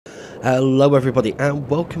Hello everybody and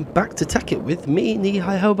welcome back to Tekkit with me, Neef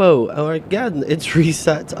Hobo. Again, it's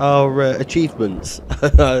reset our achievements.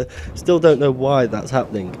 Still don't know why that's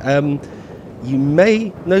happening. You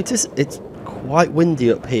may notice it's quite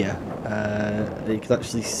windy up here. You can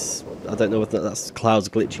actually, I don't know whether that's clouds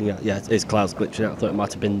glitching out. Yeah, it is clouds glitching out. I thought it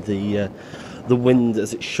might have been the wind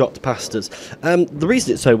as it shot past us. The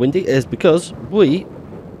reason it's so windy is because we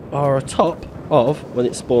are atop of, when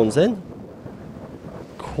it spawns in,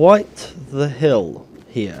 quite the hill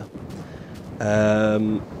here. I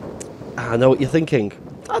know what you're thinking.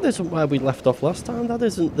 That isn't where we left off last time. That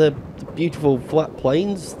isn't the beautiful flat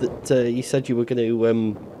plains that you said you were going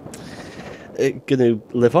to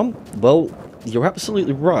live on. Well, you're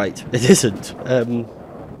absolutely right. It isn't. And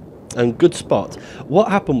good spot. What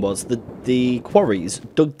happened was the quarries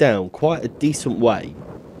dug down quite a decent way,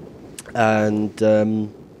 and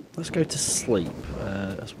let's go to sleep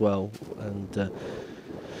as well. And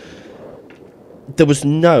there was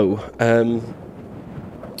no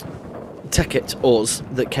Tekkit ores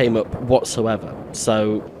that came up whatsoever.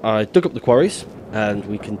 So I dug up the quarries and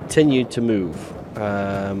we continued to move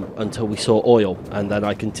until we saw oil, and then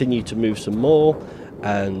I continued to move some more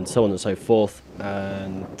and so on and so forth.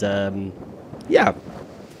 And yeah,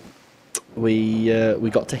 we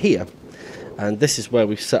got to here, and this is where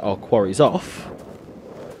we've set our quarries off.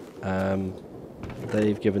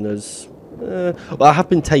 They've given us well, I have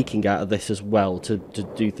been taking out of this as well to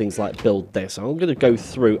do things like build this. I'm going to go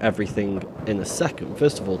through everything in a second.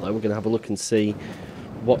 First of all, though, we're going to have a look and see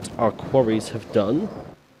what our quarries have done.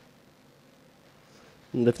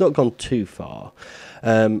 And they've not gone too far.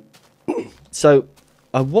 So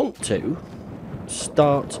I want to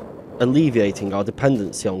start alleviating our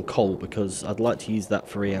dependency on coal, because I'd like to use that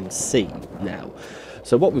for EMC now.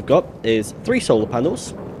 So what we've got is 3 solar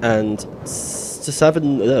panels and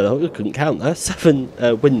 7, I couldn't count there,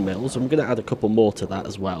 7 windmills, and we're going to add a couple more to that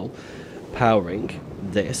as well, powering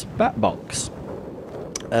this bat box.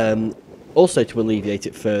 Also, to alleviate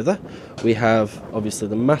it further, we have obviously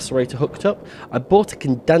the macerator hooked up. I bought a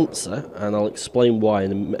condenser, and I'll explain why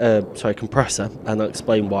in a compressor, and I'll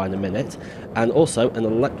explain why in a minute, and also an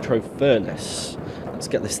electro furnace. Let's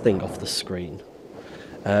get this thing off the screen.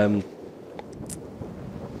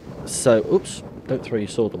 So, oops, don't throw your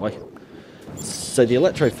sword away. So the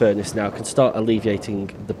electro furnace now can start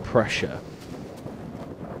alleviating the pressure.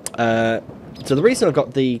 So the reason I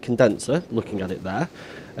got the condenser, looking at it there,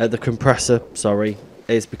 the compressor, sorry,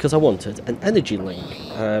 is because I wanted an energy link.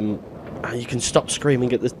 And you can stop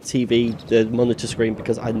screaming at the TV, the monitor screen,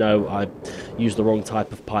 because I know I used the wrong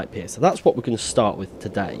type of pipe here. So that's what we're going to start with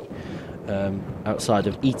today, outside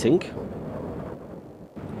of eating.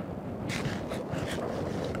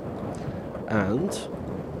 And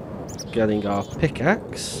getting our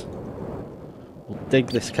pickaxe, we'll dig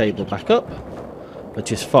this cable back up,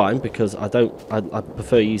 which is fine because I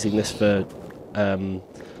prefer using this for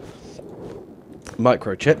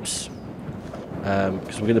microchips,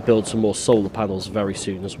 because we're going to build some more solar panels very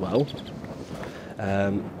soon as well.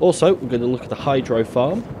 Also, we're going to look at the hydro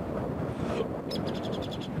farm,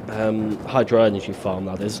 hydro energy farm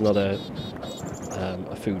that is, not a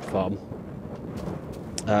food farm.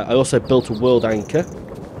 I also built a world anchor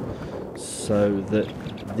so that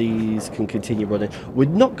these can continue running. We're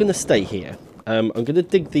not going to stay here. I'm going to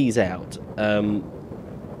dig these out. We're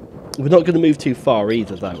not going to move too far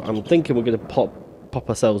either, though. I'm thinking we're going to pop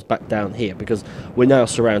ourselves back down here, because we're now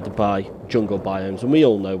surrounded by jungle biomes, and we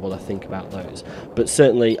all know what I think about those. But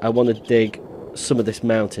certainly I want to dig some of this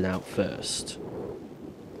mountain out first.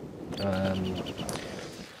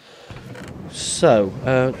 So,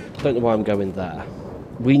 don't know why I'm going there.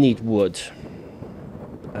 We need wood.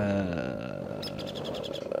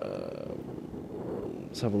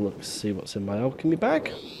 Let's have a look, see what's in my alchemy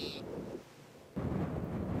bag.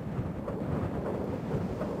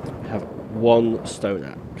 We have 1 stone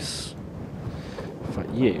axe. In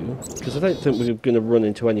fact, because I don't think we're going to run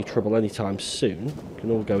into any trouble anytime soon. We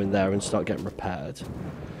can all go in there and start getting repaired.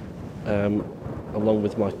 Along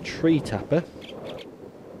with my tree tapper.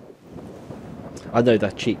 I know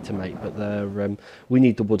they're cheap to make, but they're we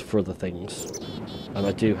need the wood for other things. And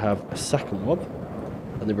I do have a second one,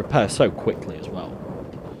 and they repair so quickly as well.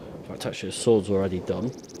 In fact, actually, the sword's already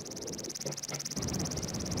done.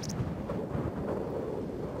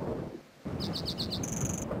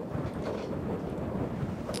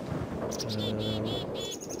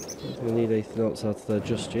 Don't think I need anything else out of there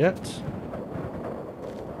just yet.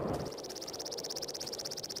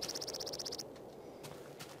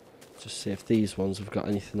 See if these ones have got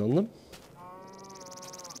anything on them.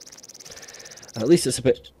 At least it's a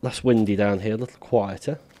bit less windy down here, a little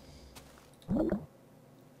quieter.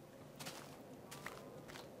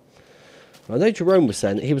 I know Jeroen was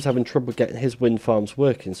saying that he was having trouble getting his wind farms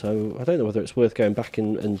working, so I don't know whether it's worth going back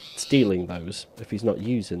and stealing those if he's not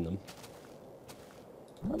using them.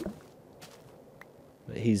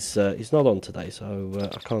 But he's not on today, so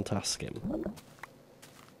I can't ask him.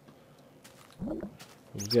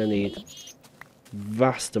 We're going to need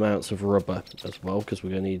vast amounts of rubber as well, because we're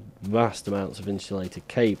going to need vast amounts of insulated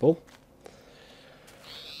cable.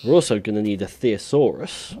 We're also going to need a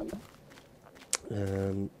thesaurus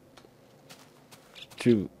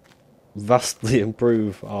to vastly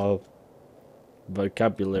improve our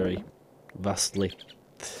vocabulary. Vastly.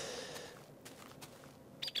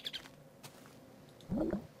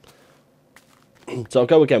 So I'll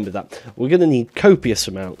go again with that. We're going to need copious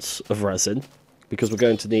amounts of resin, because we're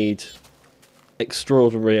going to need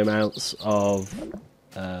extraordinary amounts of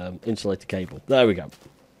insulated cable. There we go.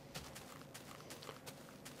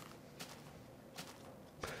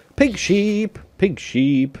 Pig sheep, pig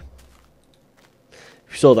sheep.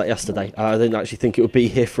 If you saw that yesterday, I didn't actually think it would be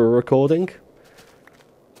here for a recording.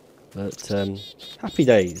 But happy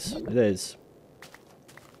days, it is.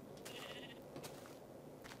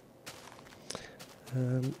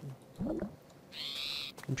 I'm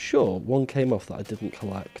sure one came off that I didn't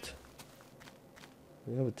collect.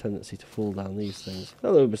 I have a tendency to fall down these things.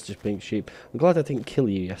 Hello, Mr. Pink Sheep. I'm glad I didn't kill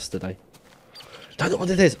you yesterday. Don't know what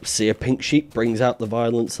it is. See, a pink sheep brings out the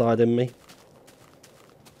violent side in me.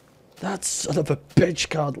 That son of a bitch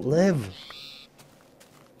can't live.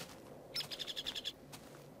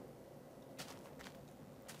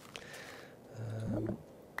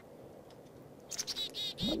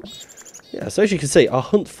 Yeah, so as you can see, our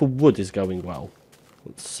hunt for wood is going well.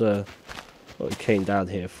 That's what we came down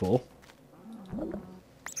here for.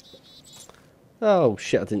 Oh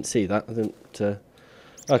shit! I didn't see that. I didn't.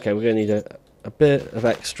 Okay, we're going to need a bit of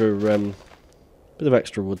extra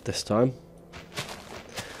wood this time.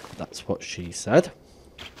 That's what she said.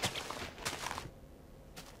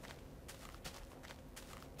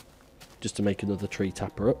 Just to make another tree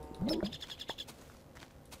tapper up.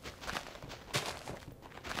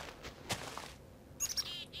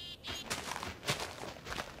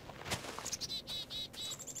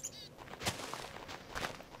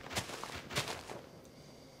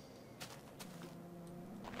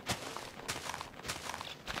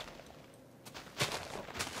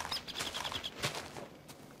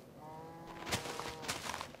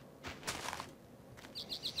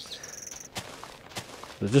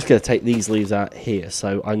 I'm just going to take these leaves out here,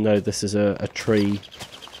 so I know this is a tree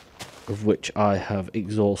of which I have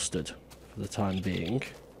exhausted for the time being.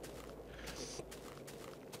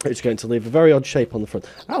 It's going to leave a very odd shape on the front.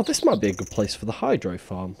 Oh, this might be a good place for the hydro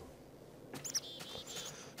farm.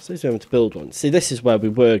 So we're going to build one. See, this is where we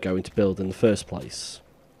were going to build in the first place.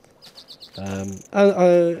 Yeah,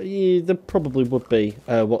 there probably would be,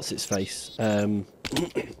 what's its face,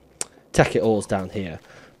 Tekkit ores down here.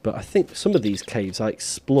 But I think some of these caves I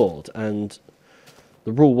explored, and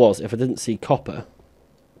the rule was if I didn't see copper,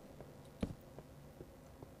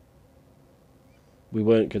 we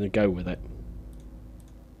weren't going to go with it.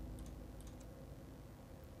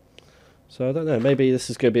 So I don't know, maybe this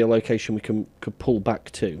is going to be a location we could pull back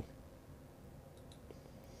to.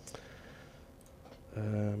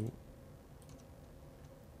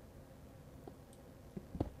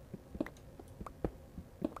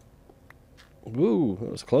 Ooh, that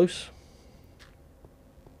was close.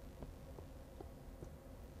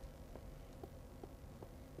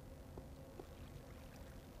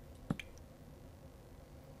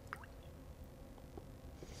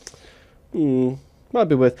 Might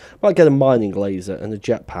be worth. Might get a mining laser and a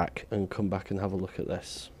jetpack and come back and have a look at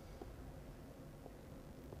this.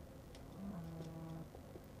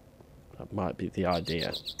 That might be the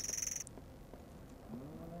idea.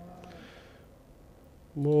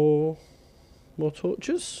 More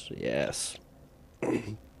torches? Yes.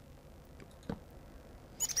 Can't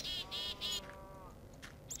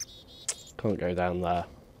go down there.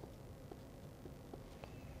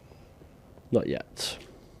 Not yet.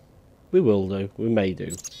 We will do. We may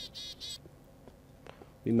do.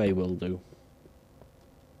 We may will do.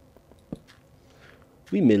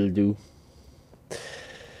 We will do.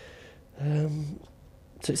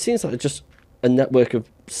 So it seems like just a network of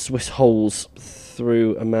Swiss holes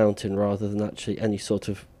through a mountain rather than actually any sort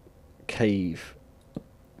of cave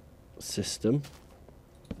system.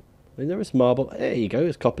 I mean, there is marble. There you go,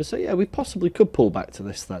 there's copper. So yeah, we possibly could pull back to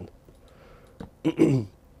this then.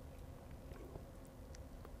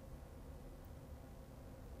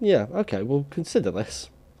 Yeah, okay, we'll consider this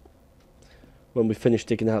when we finish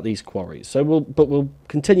digging out these quarries. So we'll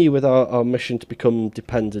continue with our mission to become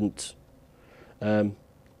dependent, to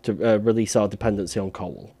release our dependency on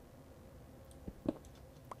coal.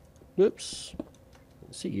 Whoops.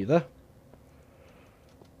 See you there.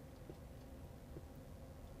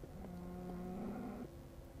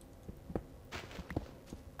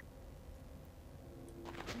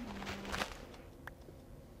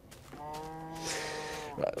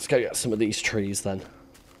 Right, let's go get some of these trees then.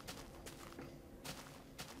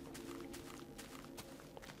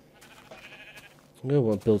 I'm going to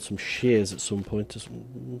want to build some shears at some point.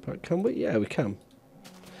 But can we? Yeah, we can.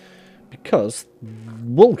 Because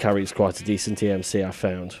wool carries quite a decent EMC, I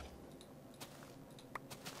found.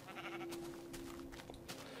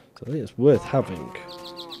 So I think it's worth having.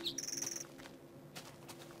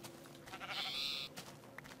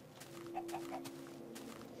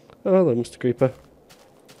 Oh, hello, Mr. Creeper.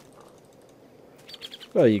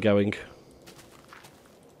 Where are you going?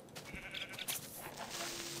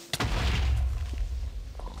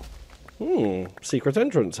 Secret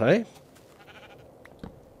entrance, eh?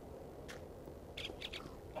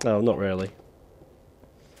 Oh, not really.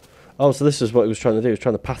 Oh, so this is what he was trying to do. He was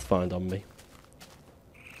trying to pathfind on me.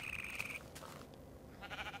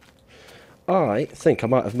 I think I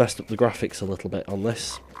might have messed up the graphics a little bit on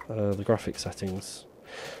this. The graphic settings.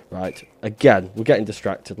 Right, again, we're getting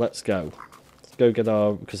distracted. Let's go. Let's go get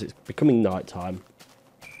our... because it's becoming night time.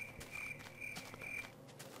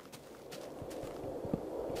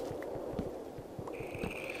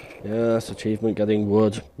 Yes, achievement getting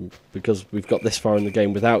wood, because we've got this far in the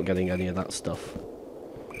game without getting any of that stuff.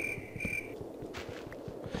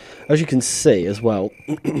 As you can see as well,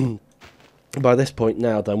 by this point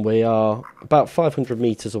now then we are about 500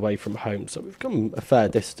 metres away from home, so we've come a fair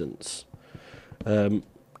distance. I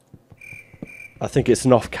think it's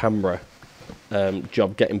an off-camera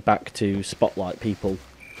job getting back to spotlight people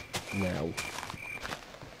now.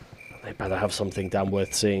 They better have something damn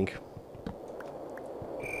worth seeing.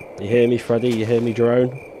 You hear me, Freddy? You hear me,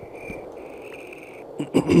 Jeroen?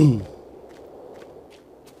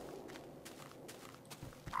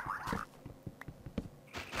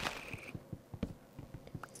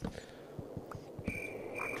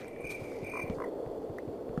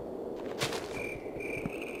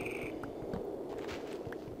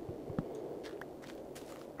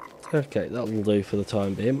 Okay, that'll do for the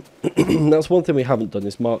time being. That's one thing we haven't done,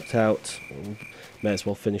 is marked out. May as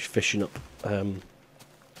well finish fishing up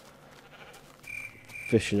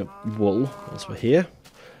wool as we're here.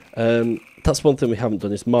 That's one thing we haven't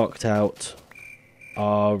done, is marked out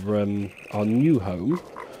our new home.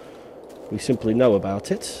 We simply know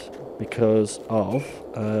about it because of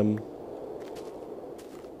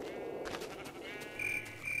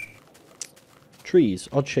trees,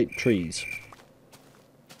 odd-shaped trees.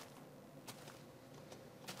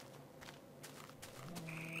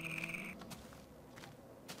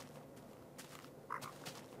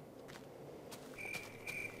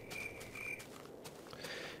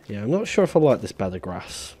 Yeah, I'm not sure if I like this bed of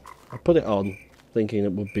grass. I put it on thinking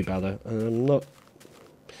it would be better, and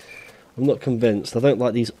I'm not convinced. I don't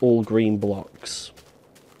like these all green blocks.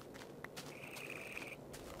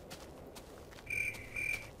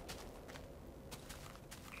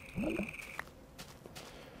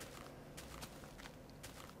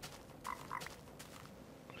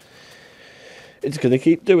 It's going to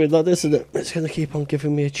keep doing that, isn't it? It's going to keep on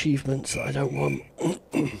giving me achievements that I don't want.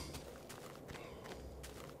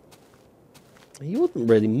 You wouldn't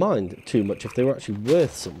really mind it too much if they were actually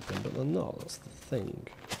worth something, but they're not. That's the thing.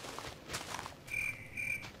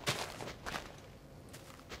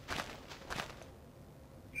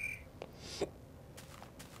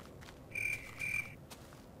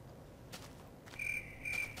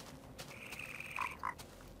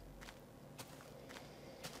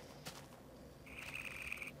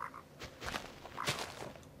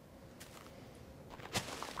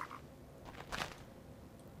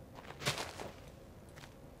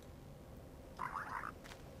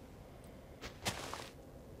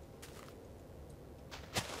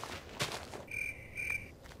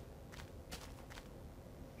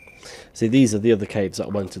 See, these are the other caves that I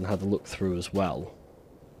went and had a look through as well,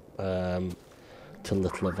 to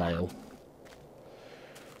little avail.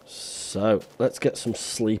 So, let's get some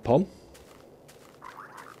sleep on.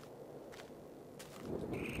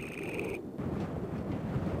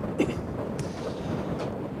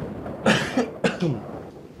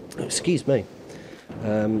 Excuse me.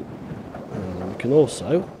 We can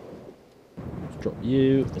also drop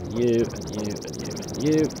you, and you, and you, and you, and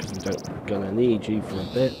you, because we're gonna need you for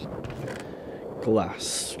a bit.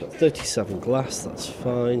 Glass. We've got 37 glass, that's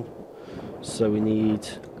fine. So we need...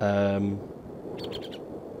 oh,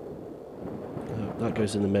 that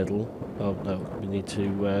goes in the middle. Oh no, we need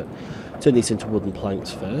to turn these into wooden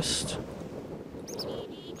planks first.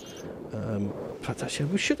 In fact, actually,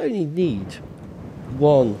 we should only need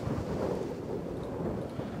one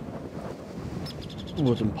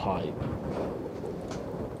wooden pipe.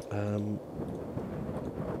 And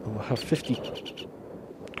we'll have 50,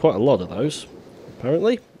 quite a lot of those,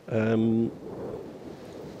 apparently.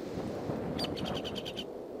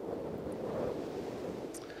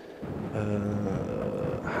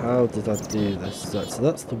 How did I do this? So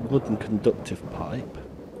that's the wooden conductive pipe.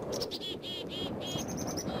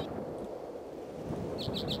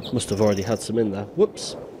 Must have already had some in there.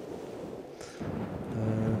 Whoops.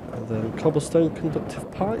 And then cobblestone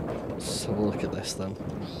conductive pipe. Let's have a look at this then.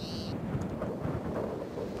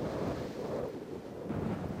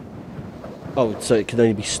 Oh, so it can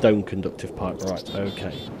only be stone conductive pipe, right,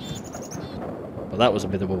 okay. But that was a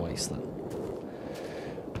bit of a waste then.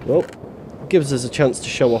 Well, gives us a chance to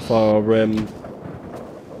show off our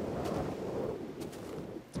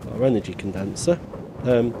energy condenser.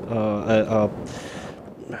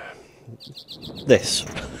 This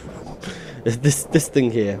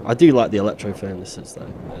thing here. I do like the electro furnaces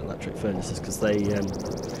though, electric furnaces, because they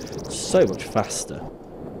so much faster.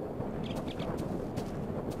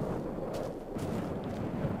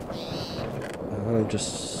 I'm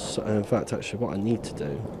just, in fact, actually, what I need to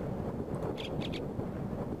do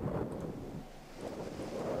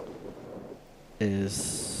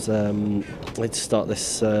is I need to start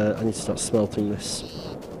this. I need to start smelting this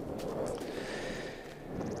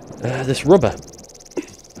this rubber.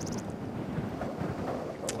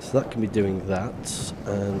 So that can be doing that,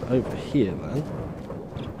 and over here then.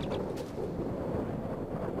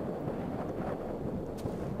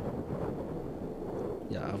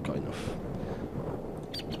 Yeah, I've got enough.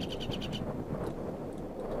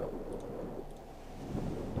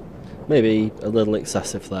 Maybe a little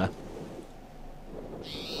excessive there.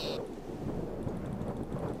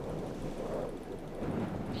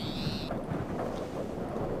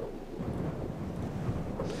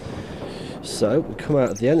 So we come out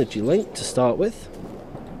of the energy link to start with,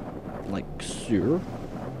 like so.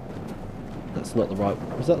 That's not the right.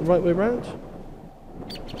 Was that the right way around?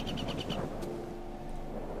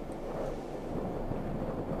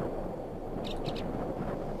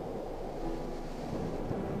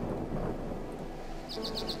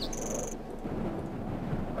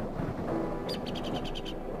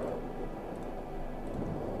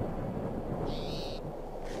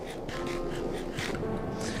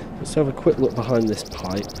 Let's have a quick look behind this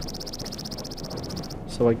pipe.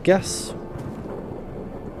 So I guess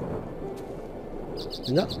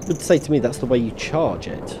that would say to me that's the way you charge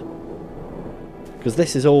it, because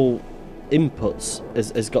this is all inputs,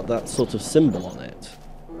 has got that sort of symbol on it.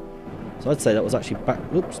 So I'd say that was actually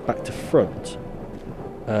back to front.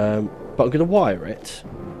 But I'm going to wire it.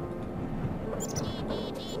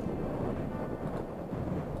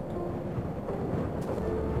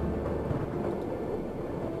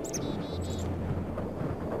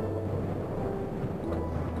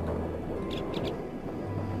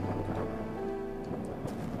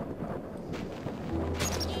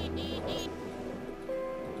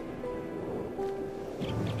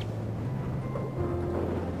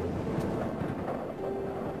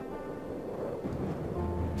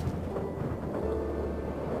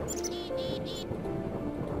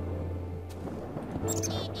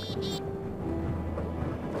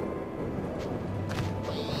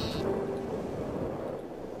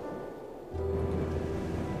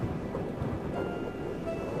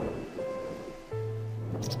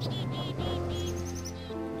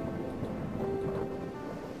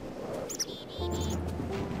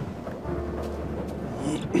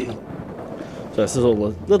 So this is all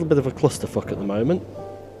a little bit of a clusterfuck at the moment.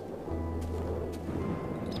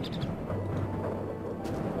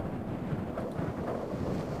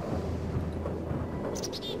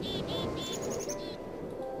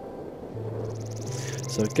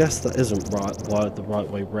 So I guess that isn't wired the right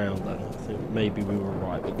way round then. I think maybe we were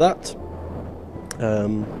right with that.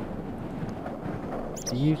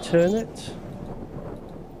 Do you turn it?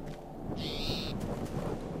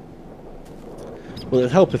 Well,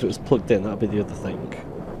 it'd help if it was plugged in, that'd be the other thing.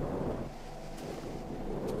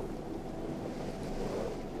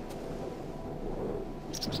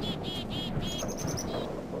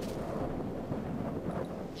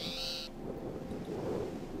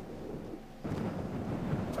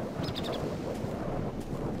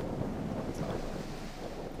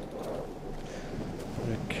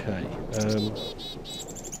 Okay.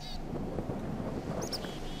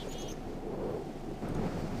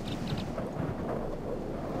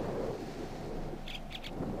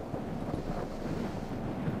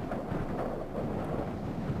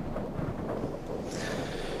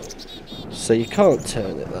 So you can't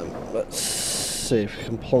turn it then. Let's see if we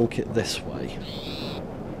can plonk it this way.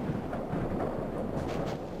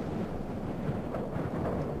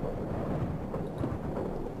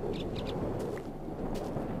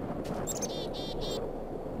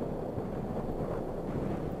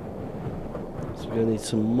 So we're going to need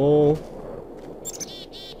some more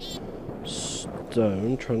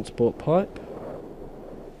stone transport pipe.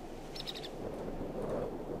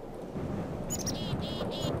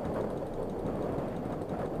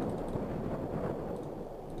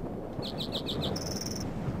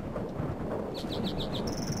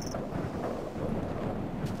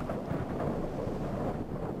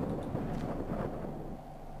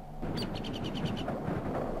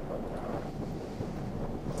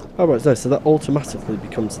 Oh right, no, so that automatically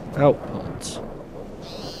becomes output.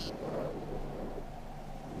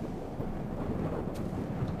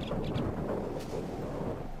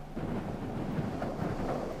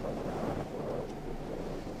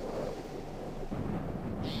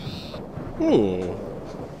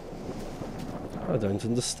 I don't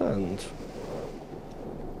understand.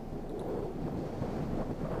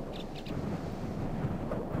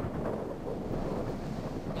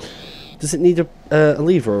 Does it need a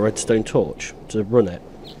lever or a redstone torch to run it?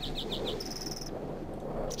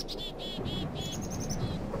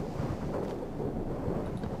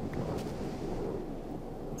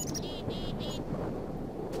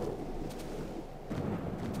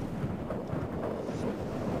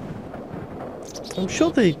 I'm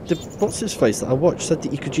sure the what's his face that I watched said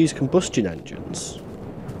that you could use combustion engines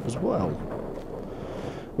as well.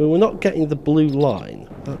 Well, we're not getting the blue line.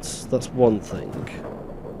 That's one thing.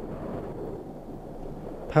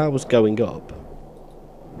 Power's going up.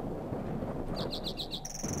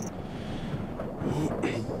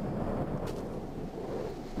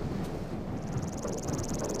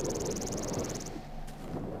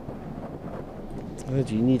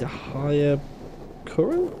 Do you need a higher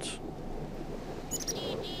current?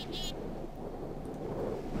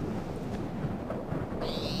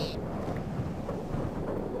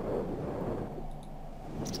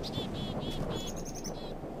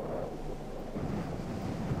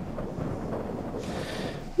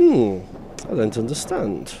 I don't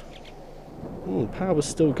understand. Power's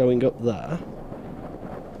still going up there.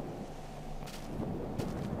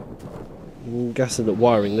 I'm guessing that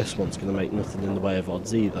wiring this one's going to make nothing in the way of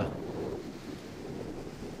odds either.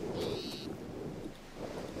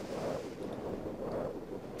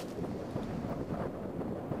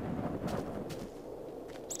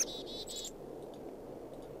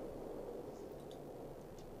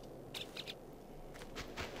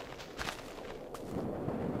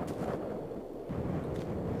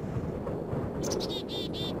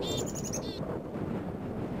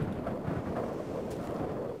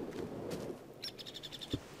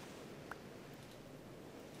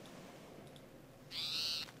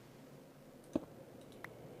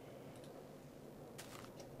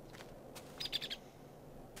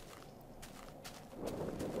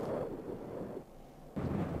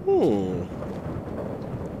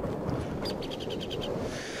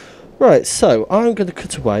 Right, so I'm going to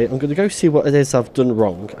cut away. I'm going to go see what it is I've done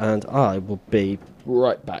wrong, and I will be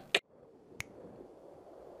right back.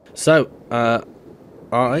 So,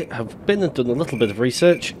 I have been and done a little bit of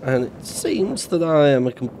research, and it seems that I am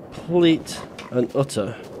a complete and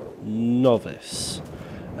utter novice.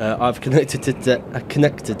 I've connected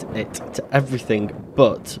it to everything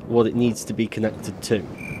but what it needs to be connected to.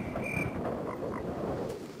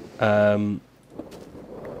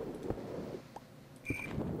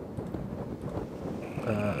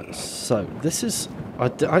 So this is,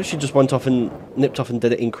 I actually just went off and nipped off and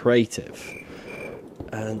did it in creative,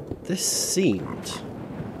 and this seemed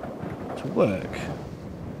to work.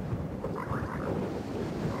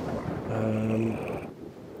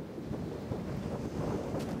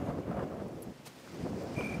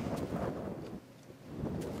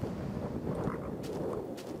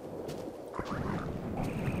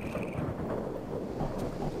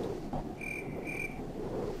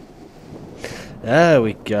 There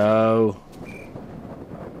we go.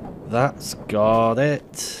 That's got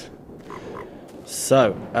it.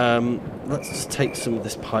 So, let's just take some of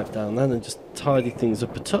this pipe down then and just tidy things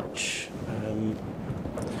up a touch.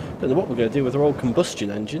 Don't know what we're going to do with our old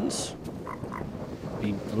combustion engines.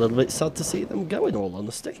 Be a little bit sad to see them go, in all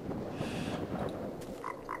honesty.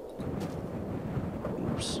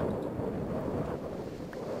 Oops.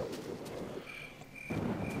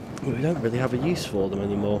 We don't really have a use for them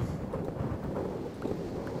anymore.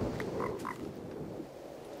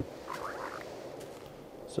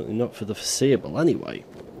 Certainly not for the foreseeable, anyway.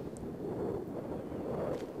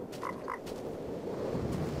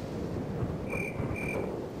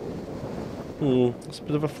 It's a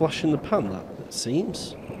bit of a flash in the pan, that, it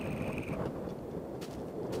seems.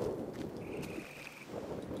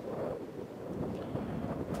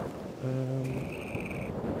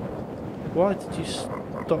 Why did you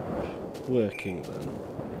stop working then?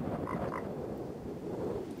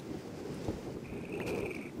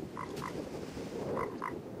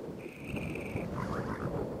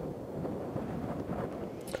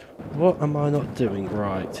 What am I not doing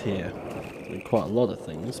right here? Doing quite a lot of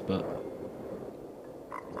things, but...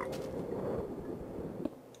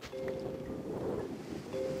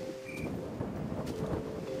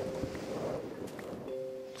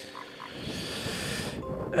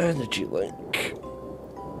 Energy link.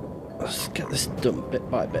 Let's get this done bit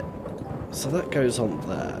by bit. So that goes on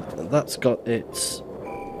there, and that's got its...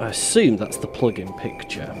 I assume that's the plug-in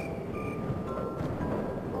picture.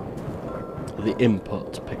 The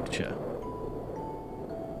input picture.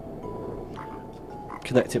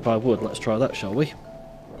 Connect it by wood. Let's try that, shall we?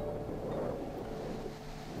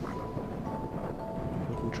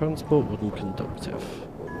 Wooden transport, wooden conductive.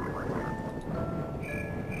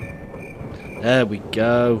 There we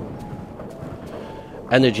go.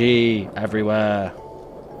 Energy everywhere.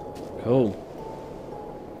 Cool.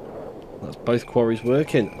 That's both quarries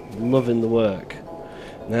working. Loving the work.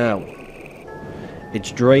 Now,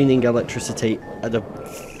 it's draining electricity at a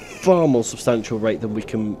far more substantial rate than we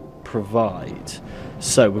can provide.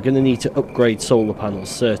 So we're going to need to upgrade solar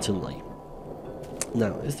panels, certainly.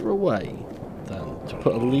 Now, is there a way, then, to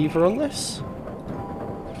put a lever on this?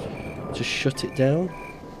 To shut it down?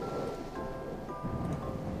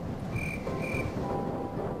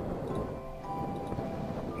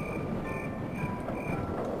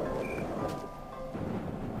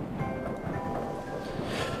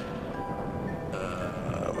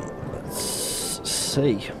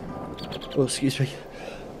 See. Oh, excuse me.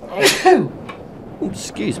 Oh,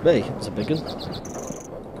 excuse me. That's a big one.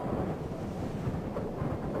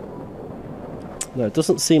 No, it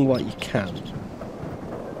doesn't seem like you can.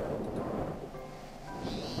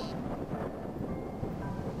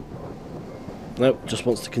 Nope, just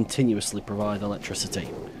wants to continuously provide electricity.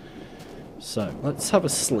 So, let's have a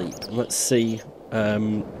sleep and let's see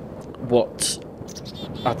what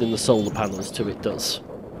adding the solar panels to it does.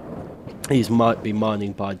 These might be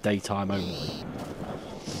mining by daytime only.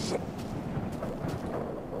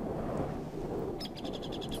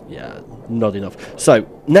 Yeah, not enough. So,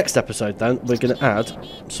 next episode then, we're going to add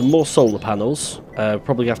some more solar panels.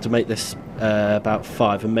 Probably have to make this about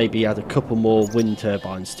 5 and maybe add a couple more wind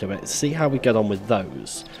turbines to it. See how we get on with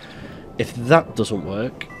those. If that doesn't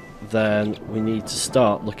work, then we need to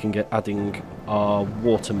start looking at adding our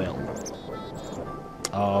water mill,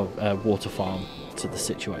 our water farm to the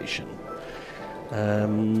situation.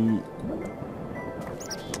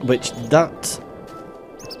 Which that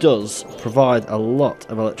does provide a lot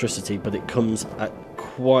of electricity, but it comes at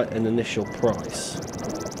quite an initial price.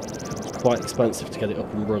 It's quite expensive to get it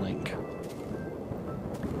up and running.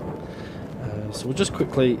 So we'll just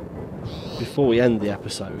quickly, before we end the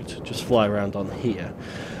episode, just fly around on here.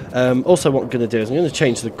 Also what I'm going to do is I'm going to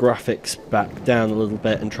change the graphics back down a little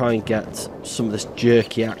bit and try and get some of this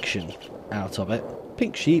jerky action out of it.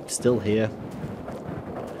 Pink sheep still here.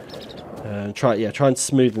 Try and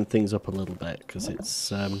smoothen things up a little bit because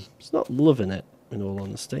it's not loving it, in all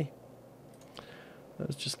honesty.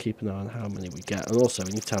 Let's just keep an eye on how many we get, and also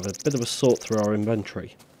we need to have a bit of a sort through our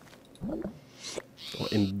inventory, or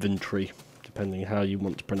inventory, depending how you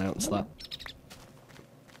want to pronounce that.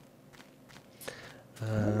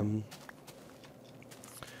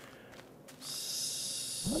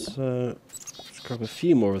 So let's grab a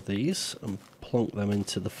few more of these and plonk them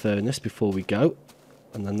into the furnace before we go.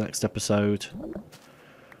 And the next episode,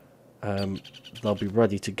 they'll be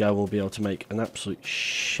ready to go. We'll be able to make an absolute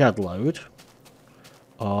shed load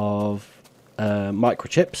of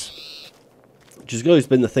microchips, which has always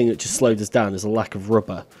been the thing that just slowed us down, is a lack of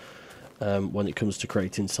rubber when it comes to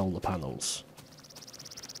creating solar panels.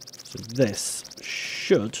 So this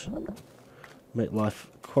should make life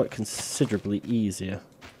quite considerably easier.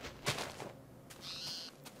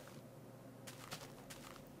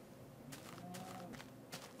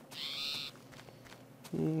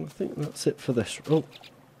 I think that's it for this. Oh.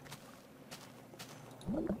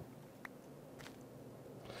 And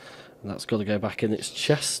that's got to go back in its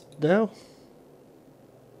chest now.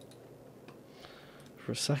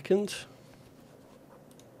 For a second.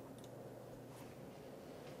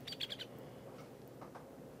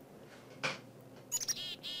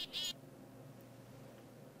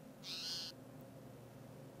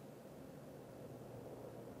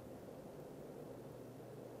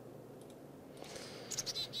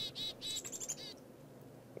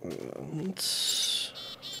 And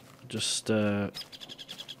just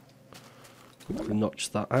quickly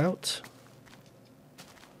notch that out.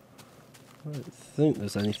 I don't think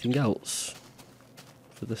there's anything else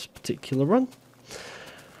for this particular run.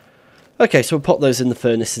 Okay, so we'll pop those in the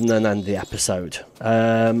furnace and then end the episode.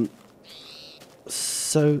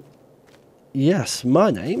 So, yes,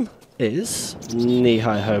 my name is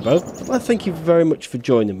Knee-High Hobo. Well, thank you very much for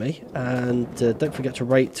joining me, and don't forget to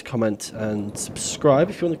rate, comment and subscribe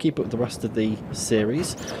if you want to keep up with the rest of the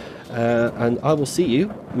series. And I will see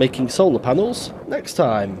you making solar panels next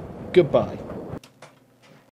time. Goodbye.